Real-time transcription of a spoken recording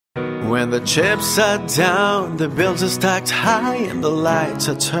When the chips are down, the bills are stacked high, and the lights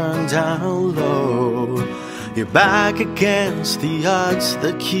are turned down low. You're back against the odds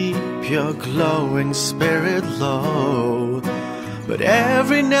that keep your glowing spirit low. But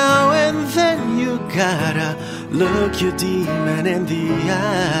every now and then you gotta look your demon in the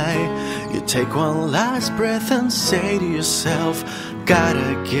eye. You take one last breath and say to yourself,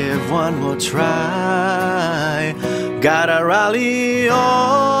 gotta give one more try. Gotta rally on,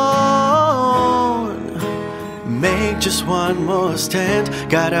 make just one more stand.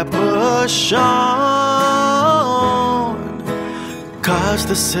 Gotta push on, 'cause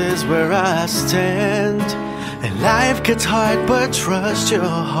this is where I stand. And life gets hard, but trust your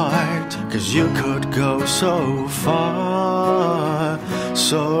heart, 'cause you could go so far.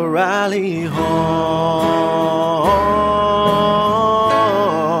 So rally home,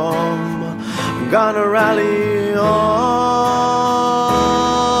 I'm gonna rally on.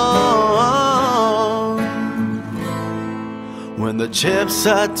 When the chips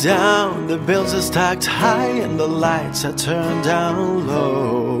are down, the bills are stacked high, and the lights are turned down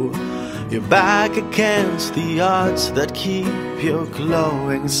low. You're back against the odds that keep your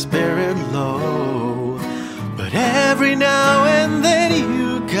glowing spirit low. But every now and then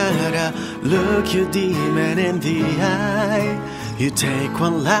you gotta look your demon in the eye. You take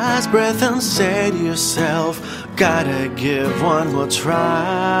one last breath and say to yourself, gotta give one more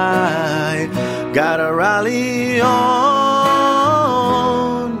try. Gotta rally on,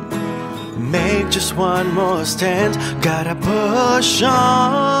 make just one more stand. Gotta push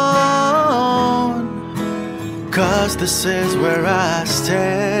on, 'cause this is where I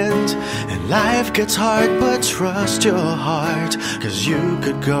stand. And life gets hard, but trust your heart, 'cause you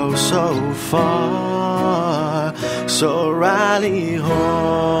could go so far. So rally home,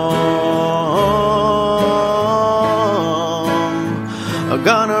 I'm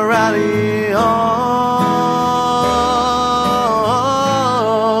gonna rally on.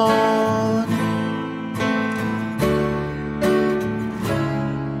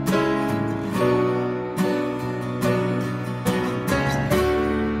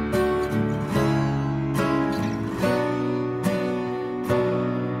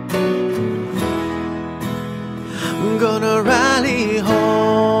 I'm gonna rally home,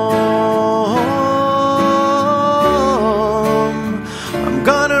 I'm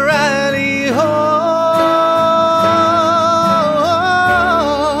gonna